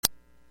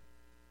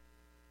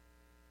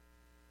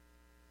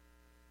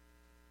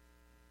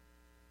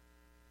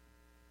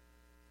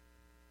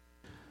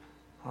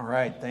All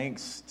right,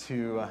 thanks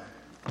to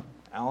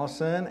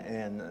Allison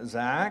and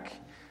Zach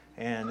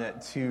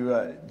and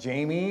to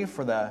Jamie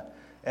for the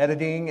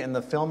editing and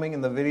the filming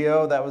and the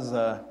video. That was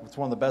it's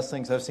one of the best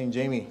things I've seen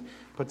Jamie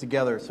put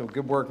together. So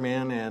good work,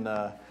 man.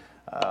 And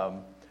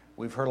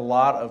we've heard a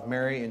lot of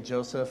Mary and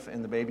Joseph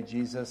and the baby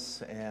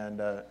Jesus and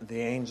the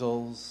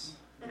angels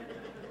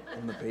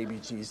and the baby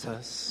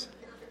Jesus.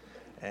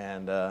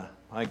 And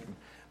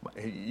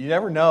you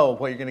never know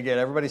what you're going to get.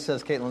 Everybody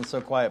says Caitlin's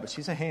so quiet, but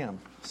she's a ham.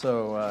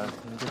 So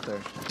you get there.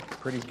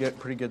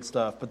 Pretty good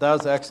stuff. But that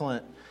was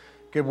excellent.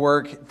 Good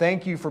work.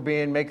 Thank you for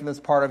making this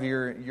part of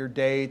your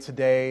day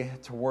today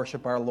to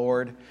worship our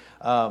Lord.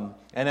 And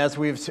as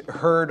we've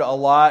heard a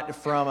lot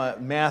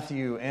from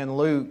Matthew and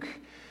Luke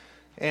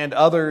and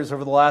others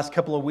over the last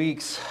couple of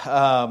weeks,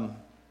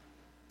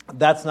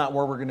 that's not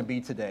where we're going to be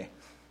today.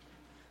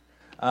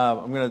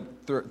 I'm going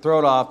to throw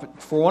it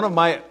off. For one of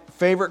my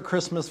favorite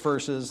Christmas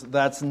verses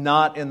that's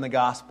not in the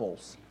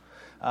Gospels.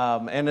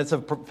 And it's a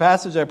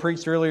passage I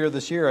preached earlier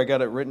this year. I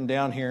got it written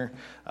down here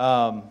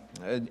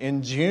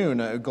in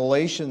June,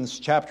 Galatians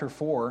chapter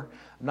 4.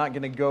 I'm not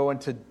going to go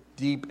into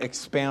deep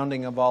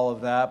expounding of all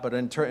of that, but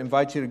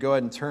invite you to go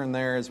ahead and turn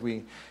there as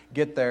we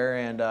get there.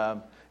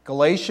 And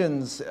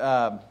Galatians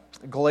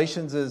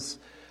is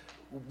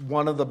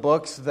one of the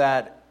books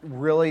that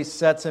really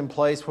sets in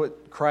place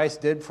what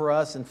Christ did for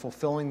us in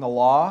fulfilling the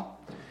law.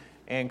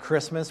 And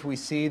Christmas, we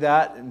see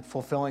that in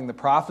fulfilling the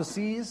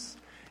prophecies.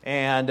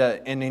 And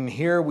in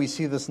here, we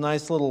see this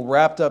nice little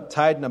wrapped up,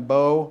 tied in a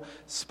bow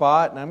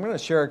spot. And I'm going to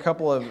share a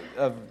couple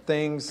of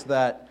things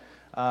that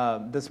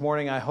this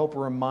morning I hope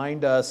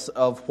remind us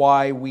of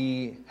why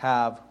we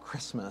have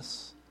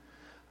Christmas.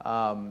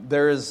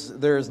 There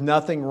is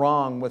nothing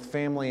wrong with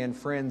family and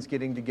friends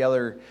getting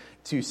together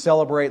to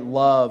celebrate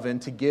love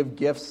and to give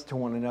gifts to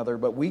one another,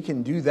 but we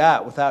can do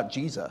that without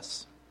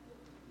Jesus.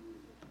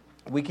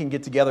 We can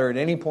get together at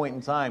any point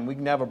in time. We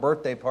can have a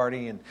birthday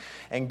party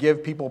and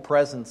give people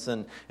presents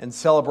and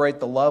celebrate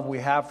the love we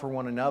have for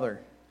one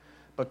another.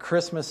 But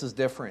Christmas is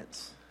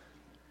different.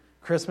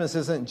 Christmas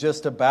isn't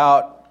just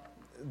about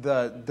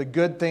the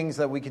good things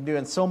that we can do,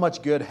 and so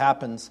much good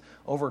happens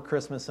over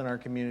Christmas in our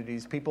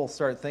communities. People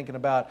start thinking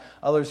about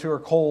others who are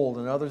cold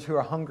and others who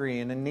are hungry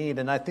and in need,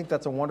 and I think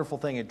that's a wonderful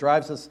thing. It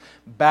drives us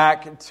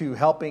back to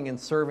helping and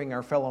serving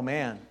our fellow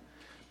man.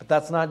 But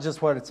that's not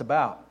just what it's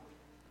about.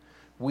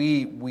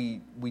 We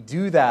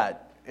do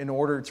that in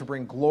order to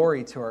bring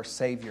glory to our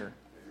Savior.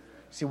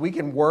 See, we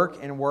can work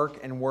and work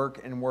and work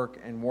and work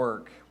and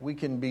work. We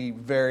can be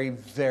very,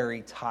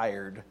 very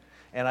tired.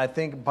 And I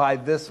think by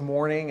this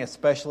morning,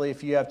 especially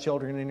if you have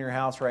children in your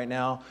house right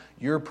now,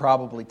 you're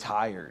probably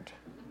tired.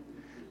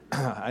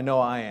 I know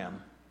I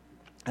am.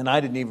 And I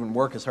didn't even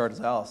work as hard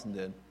as Allison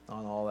did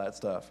on all that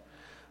stuff.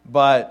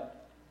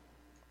 But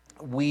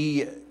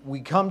we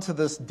come to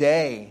this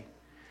day,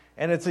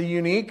 and it's a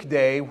unique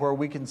day where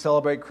we can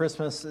celebrate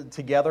Christmas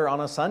together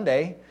on a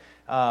Sunday.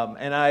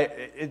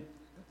 It's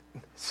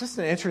just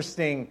an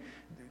interesting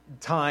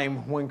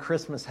time when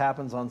Christmas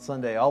happens on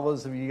Sunday. All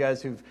those of you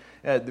guys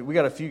we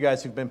got a few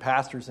guys who've been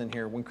pastors in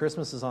here. When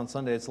Christmas is on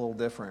Sunday, it's a little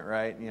different,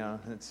 right? You know,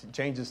 it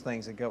changes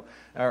things and go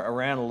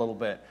around a little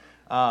bit.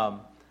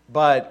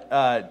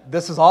 But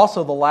this is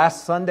also the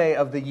last Sunday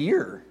of the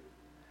year.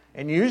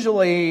 And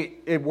usually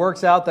it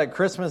works out that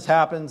Christmas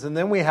happens and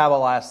then we have a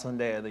last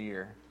Sunday of the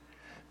year.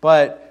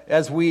 But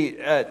as we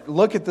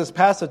look at this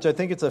passage, I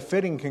think it's a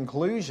fitting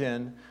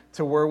conclusion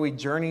to where we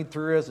journeyed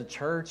through as a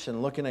church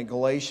and looking at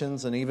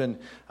Galatians, and even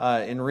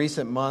in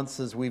recent months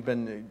as we've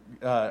been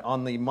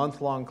on the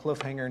month-long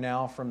cliffhanger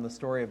now from the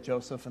story of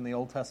Joseph in the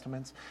Old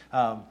Testament.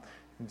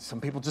 Some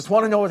people just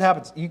want to know what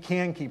happens. You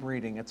can keep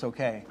reading. It's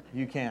okay.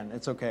 You can.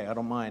 It's okay. I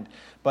don't mind.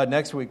 But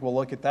next week we'll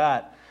look at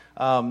that.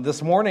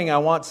 This morning I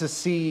want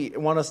us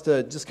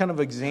to just kind of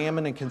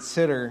examine and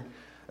consider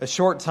a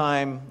short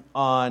time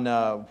on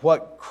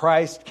what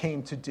Christ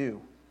came to do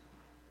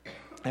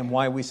and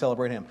why we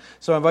celebrate Him.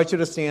 So I invite you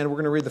to stand. We're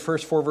going to read the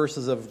first first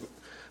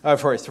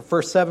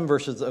 7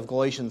 verses of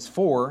Galatians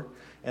 4,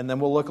 and then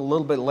we'll look a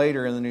little bit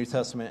later in the New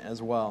Testament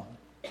as well.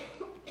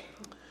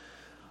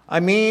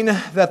 I mean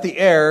that the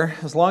heir,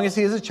 as long as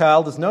he is a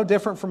child, is no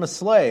different from a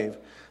slave,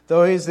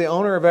 though he is the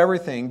owner of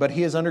everything, but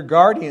he is under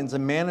guardians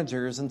and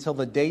managers until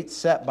the date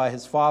set by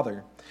his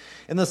father.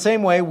 In the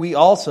same way, we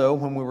also,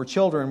 when we were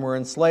children, were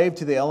enslaved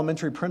to the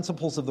elementary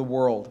principles of the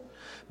world.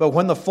 But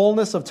when the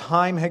fullness of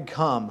time had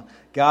come,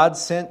 God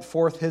sent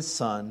forth His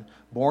Son,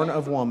 born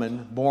of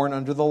woman, born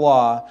under the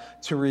law,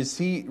 to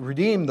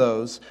redeem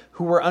those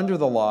who were under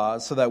the law,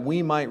 so that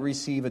we might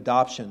receive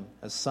adoption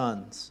as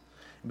sons.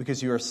 And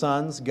because you are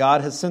sons,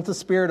 God has sent the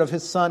Spirit of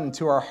His Son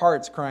into our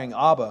hearts, crying,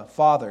 Abba,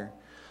 Father.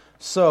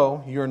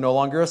 So you are no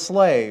longer a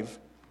slave,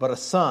 but a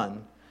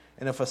son.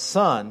 And if a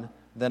son,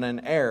 then an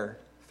heir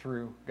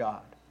through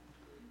God.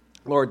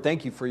 Lord,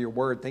 thank you for your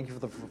word. Thank you for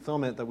the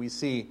fulfillment that we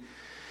see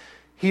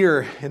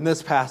here in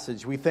this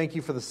passage. We thank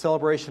you for the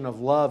celebration of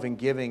love and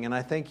giving, and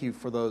I thank you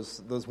for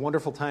those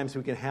wonderful times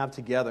we can have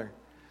together.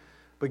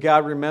 But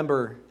God,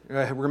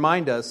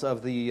 remind us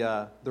of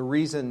the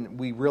reason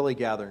we really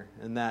gather,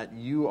 and that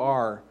you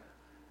are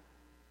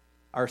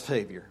our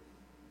Savior.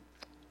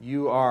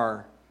 You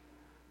are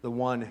the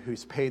one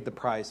who's paid the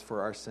price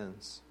for our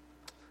sins.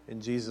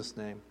 In Jesus'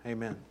 name,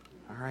 amen.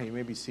 All right, you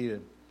may be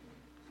seated.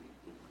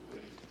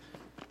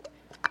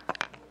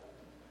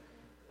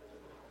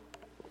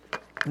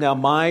 Now,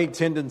 my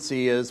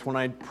tendency is when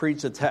I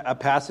preach a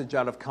passage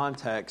out of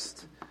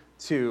context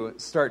to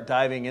start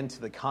diving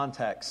into the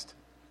context.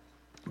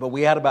 But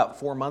we had about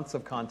 4 months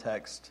of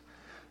context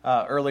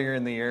earlier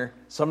in the year,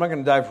 so I'm not going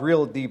to dive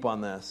real deep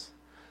on this.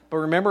 But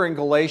remember in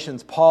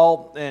Galatians,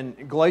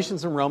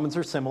 Galatians and Romans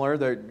are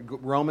similar.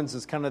 Romans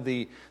is kind of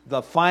the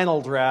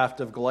final draft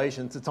of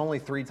Galatians. It's only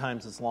 3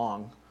 times as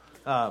long.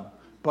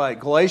 But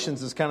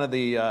Galatians is kind of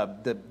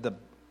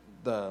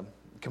the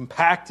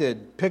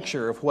compacted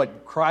picture of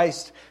what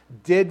Christ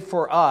did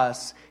for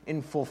us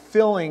in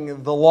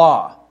fulfilling the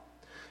law.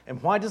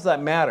 And why does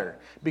that matter?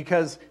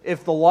 Because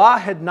if the law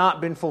had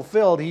not been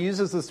fulfilled, he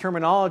uses this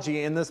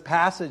terminology in this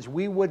passage,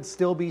 we would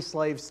still be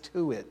slaves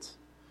to it.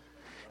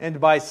 And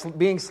by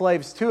being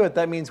slaves to it,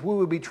 that means we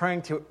would be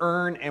trying to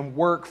earn and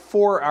work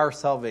for our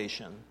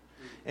salvation,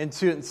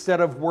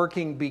 instead of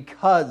working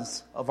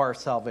because of our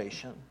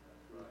salvation.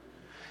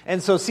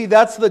 And so, see,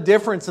 that's the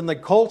difference in the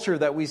culture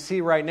that we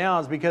see right now,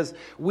 is because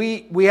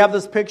we have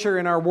this picture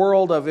in our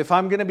world of if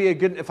I'm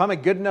a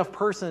good enough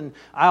person,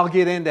 I'll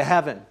get into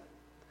heaven.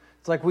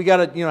 It's like we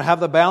got to have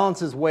the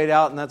balances weighed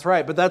out, and that's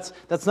right. But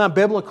that's not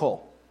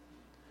biblical.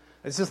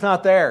 It's just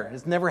not there.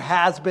 It never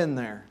has been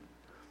there.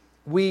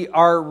 We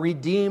are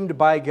redeemed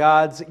by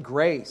God's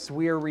grace.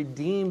 We are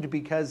redeemed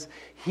because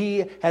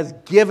He has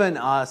given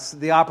us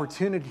the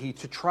opportunity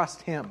to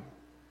trust Him.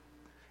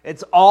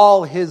 It's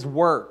all His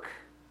work.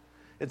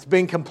 It's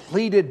been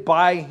completed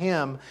by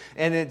Him,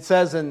 and it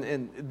says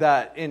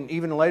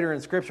even later in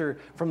Scripture,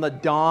 from the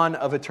dawn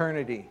of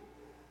eternity.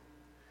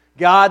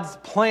 God's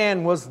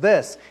plan was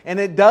this, and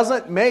it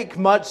doesn't make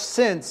much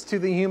sense to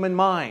the human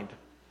mind.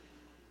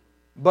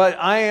 But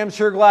I am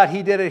sure glad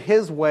He did it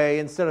His way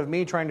instead of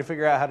me trying to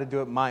figure out how to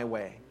do it my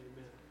way.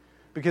 Amen.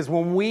 Because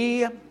when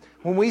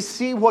we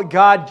see what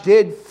God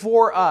did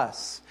for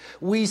us,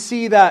 we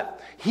see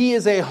that He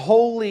is a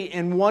holy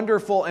and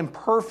wonderful and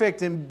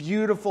perfect and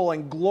beautiful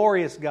and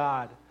glorious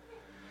God.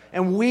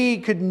 And we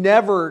could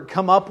never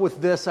come up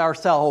with this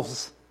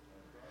ourselves.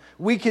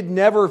 We could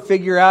never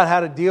figure out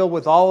how to deal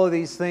with all of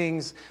these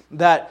things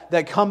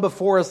that come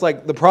before us,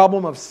 like the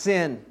problem of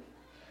sin.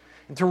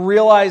 And to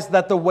realize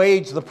that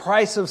the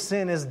price of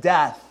sin is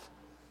death.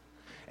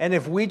 And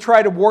if we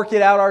try to work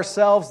it out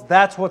ourselves,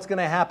 that's what's going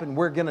to happen.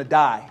 We're going to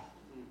die.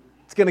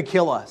 It's going to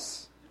kill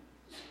us.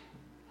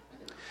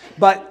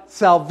 But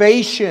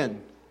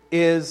salvation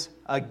is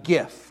a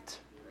gift.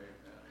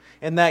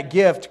 And that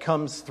gift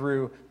comes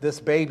through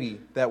this baby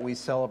that we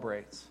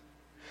celebrate.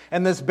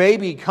 And this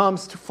baby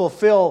comes to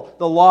fulfill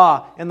the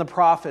law and the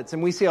prophets.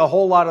 And we see a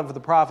whole lot of the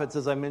prophets,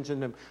 as I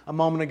mentioned a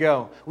moment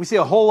ago. We see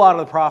a whole lot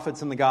of the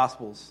prophets in the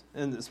Gospels,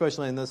 and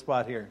especially in this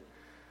spot here.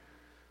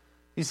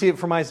 You see it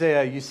from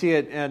Isaiah. You see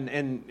it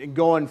and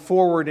going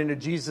forward into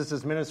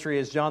Jesus' ministry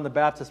as John the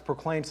Baptist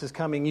proclaims His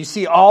coming. You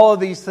see all of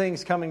these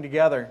things coming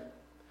together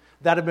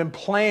that have been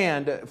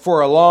planned for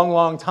a long,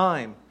 long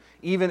time,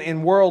 even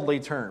in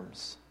worldly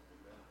terms.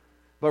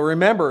 But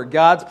remember,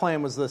 God's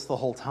plan was this the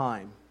whole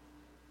time.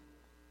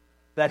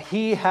 That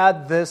He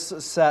had this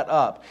set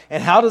up.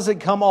 And how does it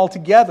come all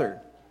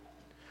together?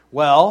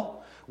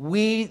 Well,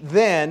 we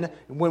then,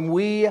 when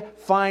we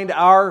find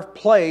our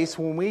place,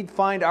 when we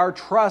find our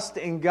trust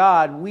in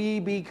God,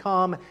 we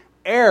become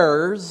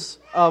heirs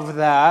of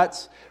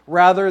that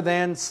rather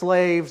than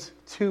slaves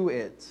to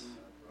it.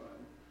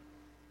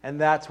 And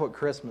that's what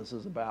Christmas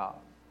is about.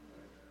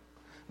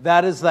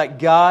 That is that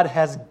God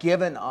has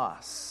given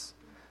us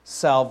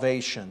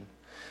salvation.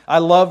 I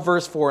love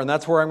verse 4, and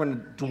that's where I'm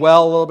going to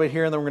dwell a little bit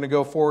here, and then we're going to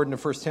go forward into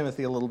 1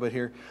 Timothy a little bit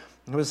here.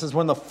 And this is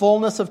when the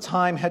fullness of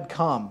time had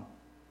come,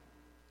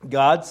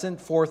 God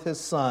sent forth His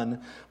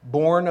Son,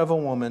 born of a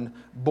woman,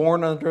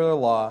 born under the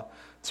law,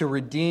 to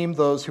redeem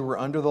those who were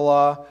under the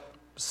law,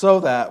 so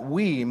that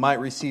we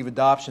might receive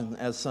adoption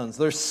as sons.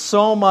 There's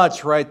so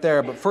much right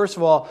there, but first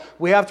of all,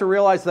 we have to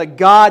realize that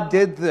God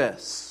did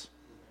this.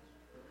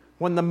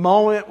 When the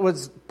moment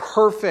was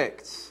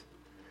perfect,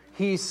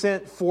 He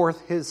sent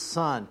forth His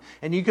Son.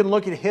 And you can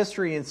look at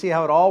history and see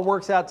how it all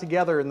works out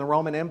together in the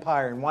Roman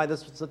Empire and why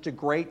this was such a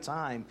great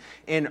time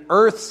in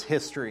Earth's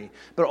history.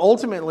 But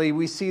ultimately,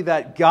 we see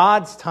that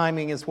God's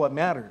timing is what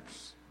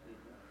matters.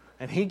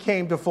 And He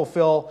came to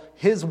fulfill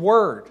His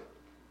word.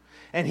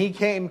 And He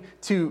came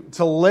to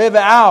live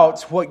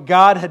out what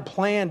God had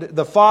planned,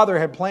 the Father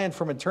had planned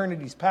from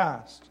eternity's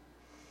past.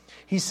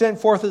 He sent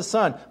forth His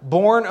Son,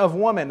 born of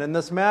woman. And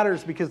this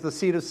matters because the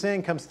seed of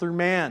sin comes through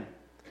man.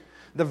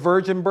 The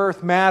virgin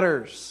birth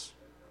matters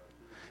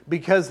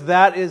because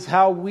that is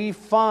how we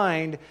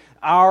find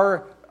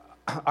our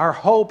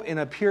hope in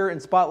a pure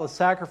and spotless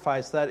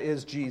sacrifice, that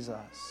is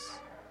Jesus.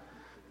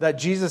 That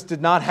Jesus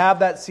did not have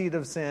that seed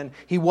of sin.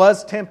 He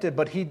was tempted,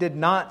 but He did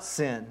not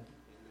sin.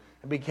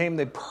 It became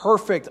the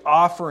perfect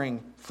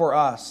offering for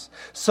us.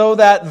 So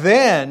that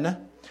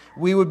then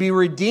we would be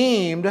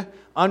redeemed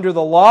under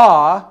the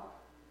law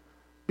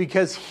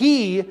because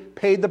He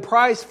paid the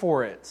price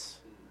for it.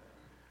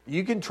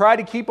 You can try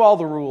to keep all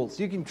the rules.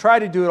 You can try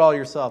to do it all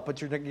yourself,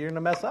 but you're going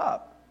to mess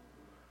up.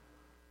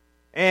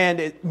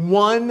 And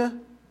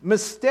one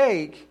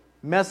mistake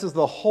messes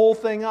the whole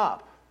thing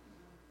up.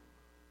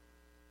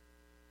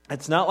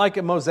 It's not like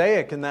a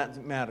mosaic in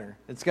that matter.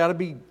 It's got to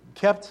be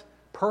kept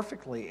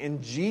perfectly,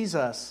 and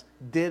Jesus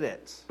did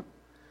it.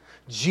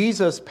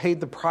 Jesus paid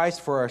the price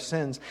for our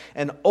sins,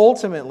 and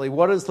ultimately,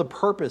 what is the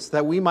purpose?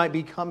 That we might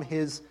become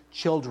His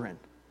children.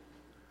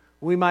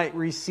 We might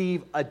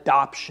receive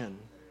adoption.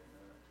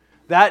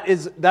 That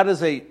is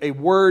a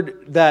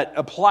word that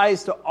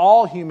applies to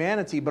all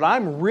humanity, but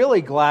I'm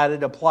really glad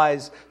it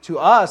applies to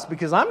us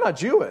because I'm not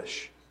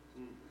Jewish.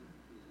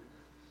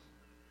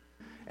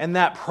 And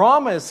that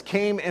promise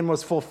came and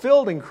was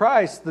fulfilled in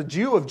Christ, the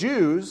Jew of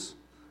Jews,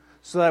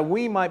 so that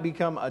we might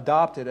become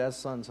adopted as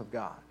sons of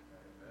God.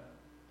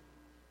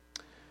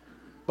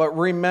 But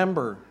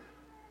remember,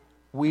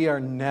 we are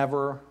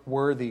never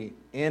worthy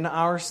in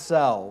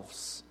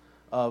ourselves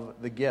of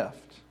the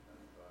gift.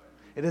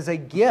 It is a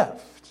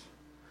gift.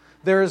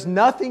 There is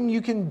nothing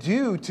you can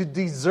do to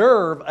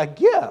deserve a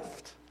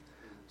gift.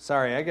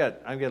 Sorry, I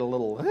got a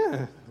little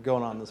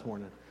going on this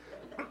morning.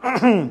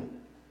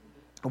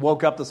 I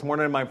woke up this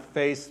morning and my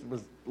face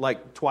was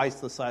like twice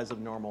the size of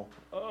normal.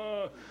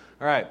 All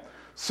right.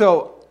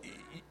 So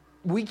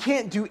we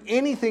can't do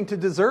anything to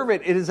deserve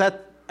it. It is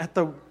at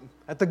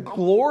the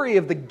glory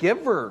of the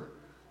giver.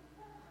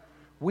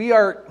 We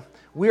are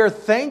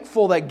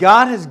thankful that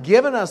God has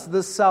given us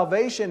this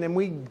salvation, and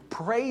we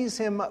praise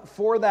Him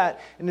for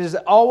that. And it is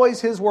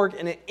always His work,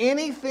 and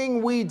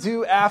anything we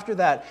do after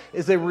that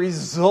is a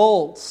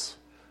result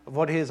of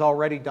what He has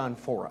already done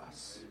for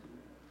us.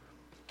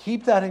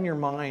 Keep that in your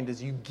mind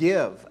as you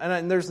give.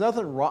 And there's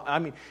nothing wrong. I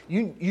mean,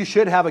 you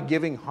should have a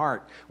giving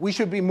heart. We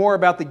should be more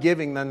about the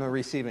giving than the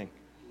receiving.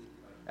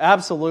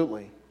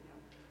 Absolutely.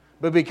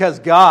 But because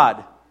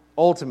God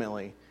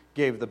ultimately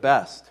gave the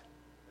best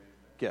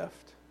gift.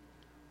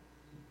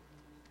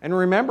 And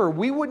remember,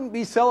 we wouldn't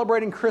be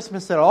celebrating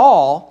Christmas at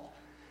all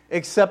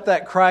except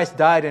that Christ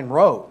died and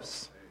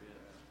rose.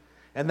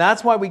 And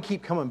that's why we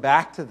keep coming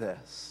back to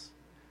this.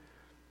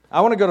 I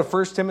want to go to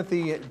 1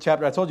 Timothy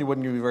chapter. I told you it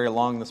wouldn't be very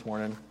long this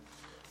morning.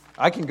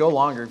 I can go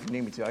longer if you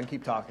need me to. I can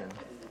keep talking.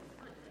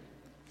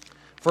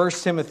 1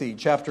 Timothy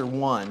chapter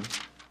 1.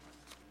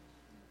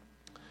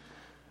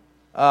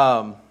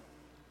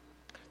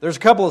 There's a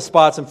couple of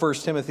spots in 1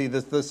 Timothy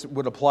that this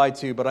would apply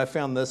to, but I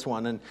found this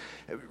one. And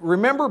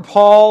remember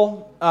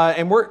Paul,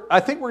 and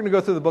I think we're going to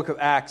go through the book of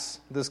Acts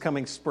this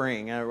coming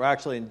spring.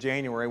 Actually in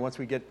January, once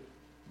we get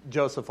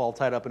Joseph all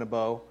tied up in a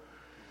bow.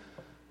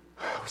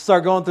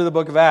 Start going through the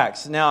book of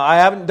Acts. Now, I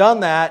haven't done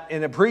that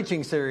in a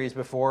preaching series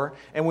before,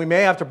 and we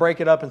may have to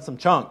break it up in some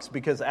chunks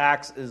because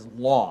Acts is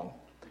long,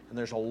 and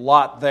there's a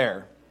lot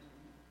there.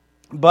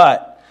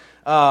 But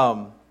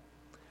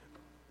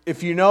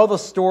if you know the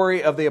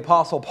story of the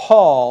Apostle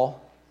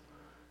Paul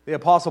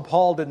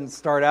didn't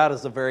start out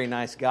as a very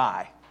nice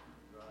guy.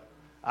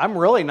 I'm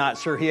really not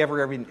sure he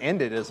ever even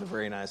ended as a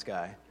very nice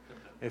guy,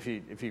 if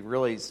you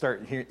really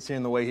start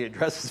seeing the way he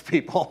addresses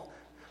people.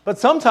 But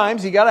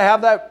sometimes you got to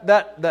have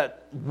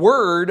that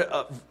word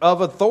of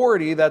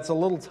authority that's a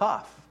little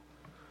tough.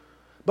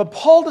 But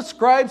Paul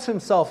describes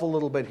himself a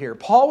little bit here.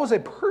 Paul was a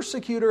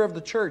persecutor of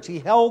the church. He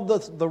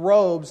held the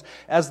robes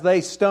as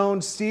they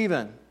stoned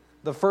Stephen,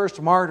 the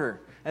first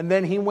martyr. And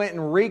then he went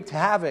and wreaked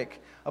havoc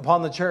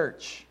upon the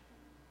church.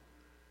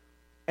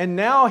 And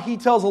now he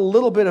tells a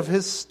little bit of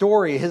his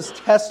story, his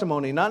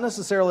testimony. Not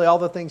necessarily all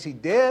the things he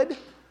did,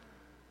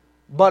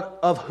 but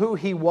of who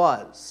he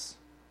was.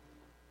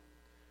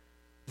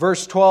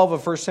 Verse 12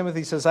 of 1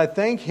 Timothy says, I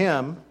thank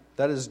Him,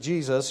 that is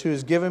Jesus, who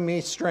has given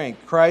me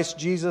strength, Christ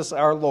Jesus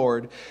our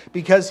Lord,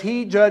 because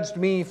He judged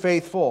me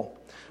faithful,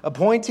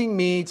 appointing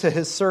me to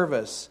His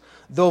service.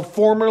 Though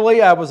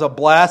formerly I was a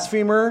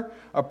blasphemer,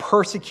 a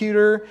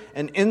persecutor,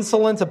 an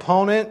insolent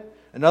opponent,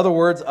 in other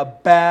words, a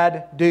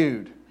bad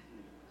dude.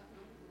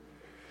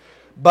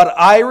 But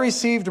I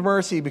received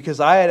mercy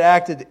because I had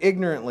acted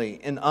ignorantly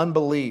in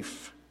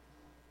unbelief.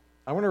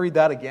 I want to read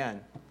that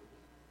again.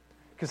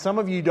 Because some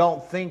of you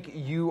don't think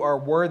you are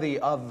worthy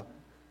of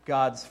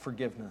God's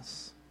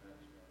forgiveness.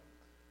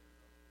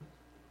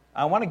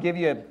 I want to give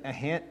you a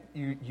hint.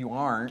 You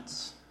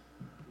aren't.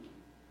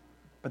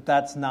 But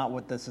that's not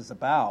what this is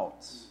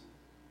about.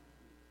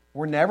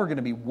 We're never going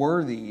to be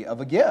worthy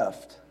of a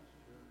gift.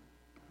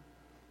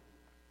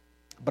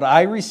 But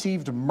I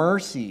received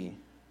mercy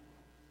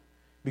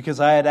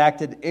because I had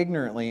acted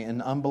ignorantly in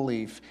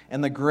unbelief,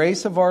 and the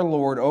grace of our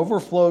Lord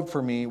overflowed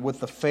for me with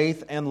the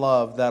faith and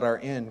love that are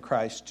in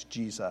Christ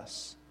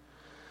Jesus.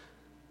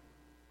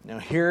 Now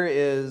here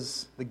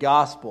is the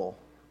gospel,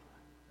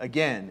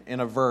 again, in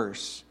a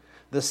verse.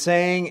 The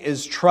saying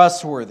is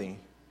trustworthy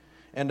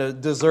and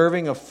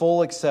deserving of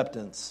full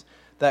acceptance,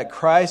 that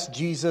Christ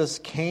Jesus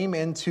came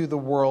into the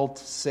world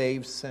to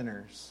save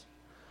sinners,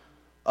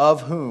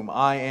 of whom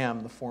I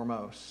am the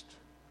foremost.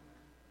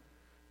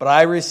 But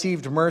I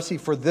received mercy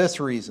for this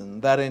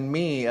reason, that in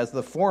me, as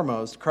the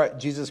foremost,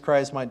 Jesus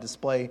Christ might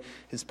display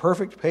his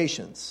perfect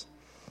patience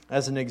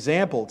as an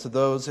example to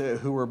those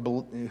who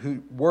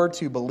were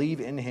to believe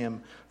in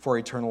him for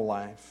eternal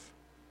life.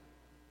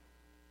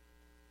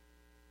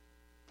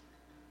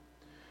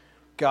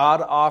 God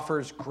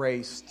offers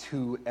grace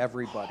to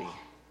everybody.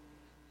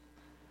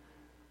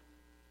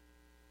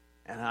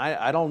 And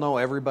I don't know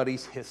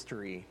everybody's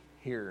history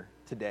here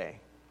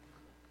today.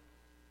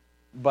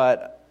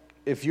 But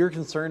if you're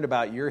concerned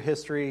about your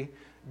history,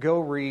 go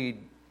read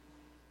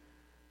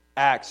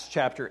Acts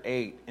chapter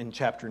 8 and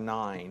chapter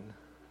 9.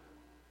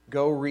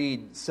 Go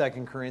read 2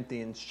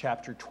 Corinthians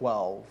chapter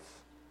 12.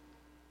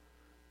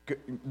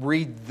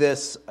 Read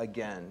this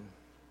again.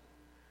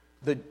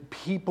 The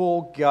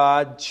people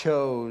God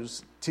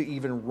chose to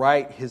even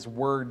write his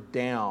word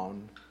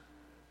down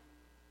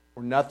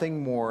were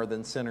nothing more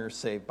than sinners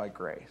saved by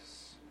grace.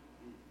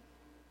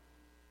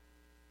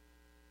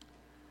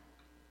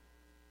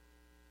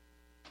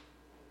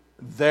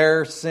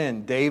 Their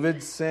sin,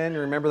 David's sin,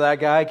 remember that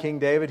guy, King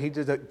David? He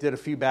did a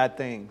few bad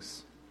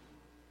things.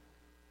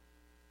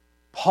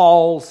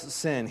 Paul's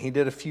sin, he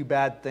did a few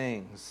bad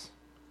things.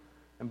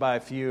 And by a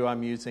few,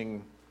 I'm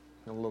using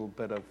a little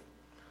bit of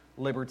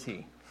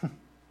liberty.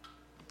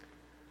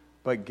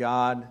 But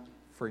God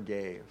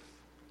forgave.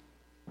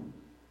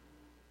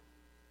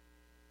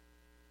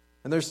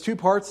 And there's two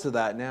parts to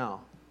that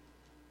now.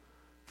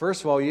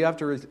 First of all, you have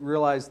to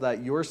realize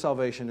that your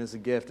salvation is a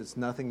gift. It's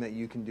nothing that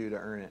you can do to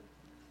earn it.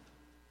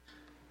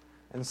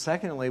 And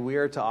secondly, we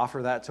are to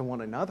offer that to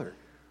one another.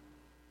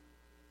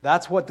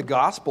 That's what the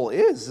gospel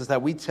is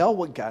that we tell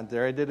what God,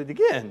 there I did it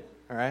again,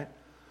 all right?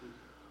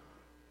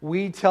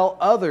 We tell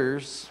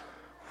others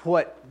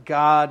what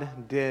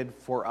God did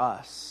for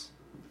us.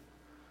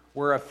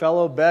 We're a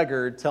fellow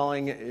beggar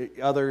telling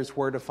others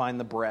where to find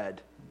the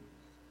bread.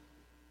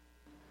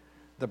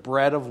 The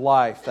bread of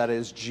life, that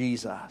is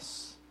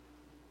Jesus.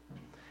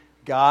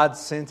 God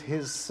sent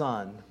his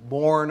Son,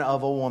 born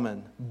of a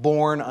woman,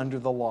 born under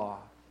the law,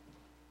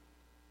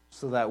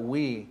 so that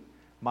we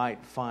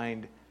might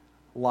find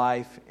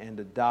life and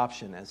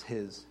adoption as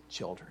his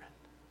children.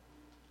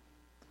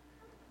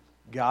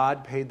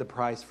 God paid the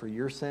price for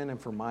your sin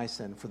and for my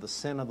sin, for the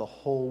sin of the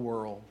whole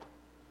world.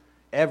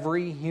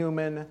 Every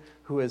human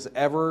who has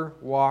ever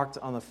walked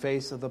on the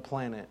face of the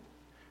planet,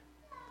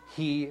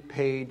 he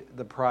paid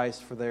the price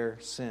for their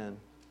sin.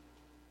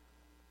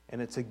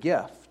 And it's a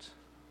gift.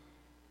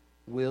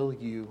 Will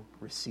you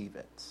receive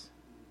it?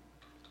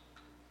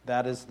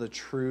 That is the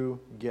true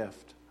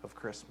gift of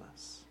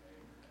Christmas,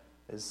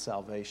 is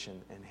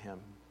salvation in him.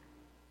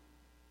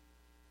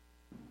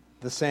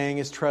 The saying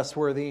is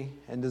trustworthy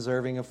and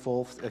deserving of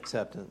full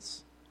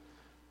acceptance,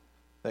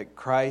 that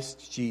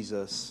Christ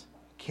Jesus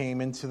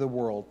came into the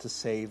world to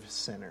save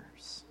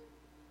sinners.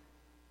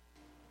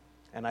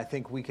 And I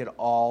think we could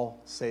all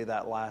say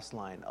that last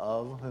line,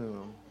 of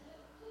whom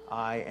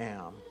I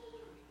am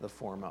the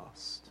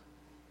foremost.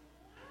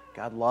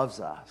 God loves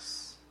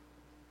us,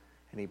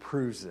 and he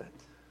proves it.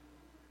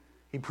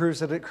 He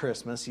proves it at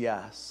Christmas,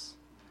 yes.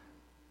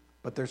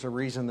 But there's a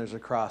reason there's a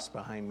cross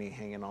behind me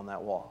hanging on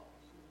that wall.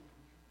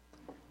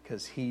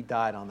 Because he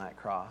died on that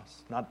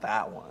cross. Not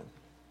that one.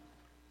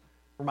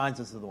 Reminds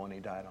us of the one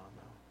he died on,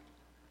 though.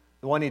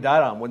 The one he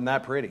died on, wasn't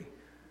that pretty?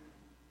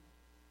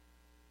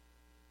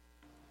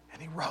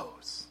 And he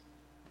rose.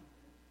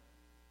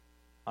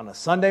 On a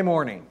Sunday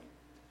morning.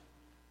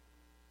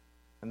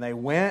 And they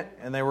went,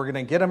 and they were going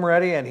to get him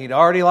ready, and he'd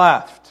already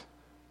left.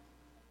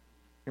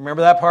 You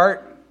remember that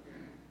part?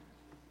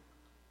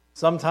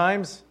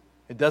 Sometimes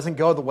it doesn't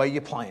go the way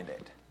you planned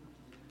it.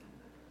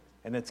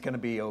 And it's going to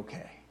be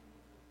okay.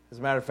 As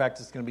a matter of fact,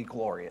 it's going to be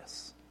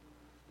glorious.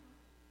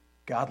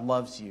 God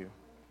loves you.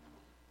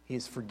 He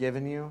has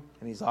forgiven you,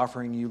 and he's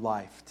offering you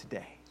life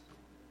today.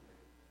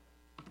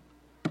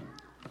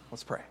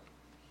 Let's pray.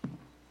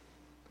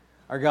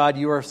 Our God,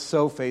 you are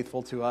so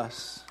faithful to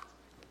us.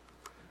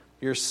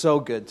 You're so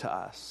good to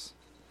us.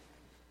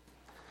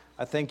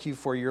 I thank you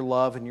for your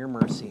love and your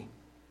mercy.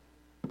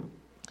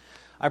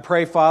 I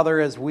pray, Father,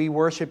 as we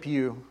worship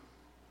you,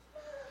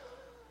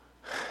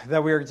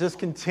 that we are just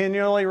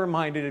continually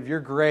reminded of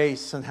your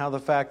grace and how the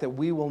fact that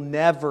we will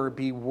never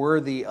be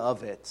worthy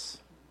of it.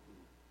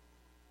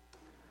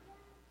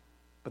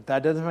 But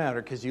that doesn't matter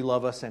because you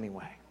love us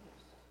anyway.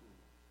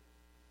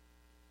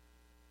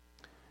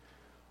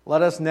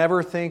 Let us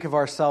never think of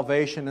our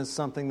salvation as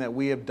something that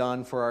we have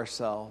done for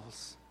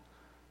ourselves,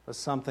 but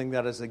something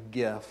that is a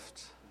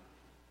gift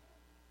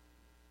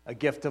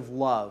of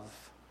love,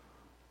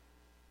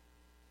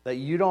 that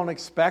you don't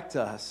expect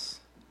us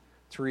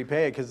to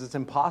repay it because it's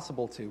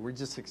impossible to. We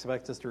just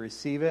expect us to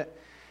receive it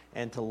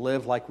and to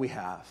live like we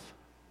have.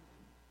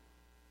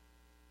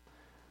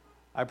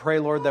 I pray,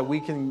 Lord, that we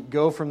can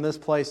go from this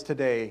place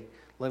today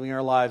living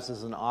our lives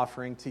as an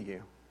offering to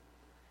you.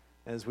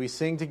 As we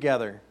sing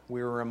together, we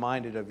are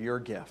reminded of your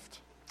gift.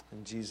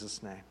 In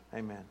Jesus' name,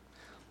 amen.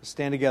 Let's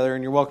stand together,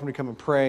 and you're welcome to come and pray.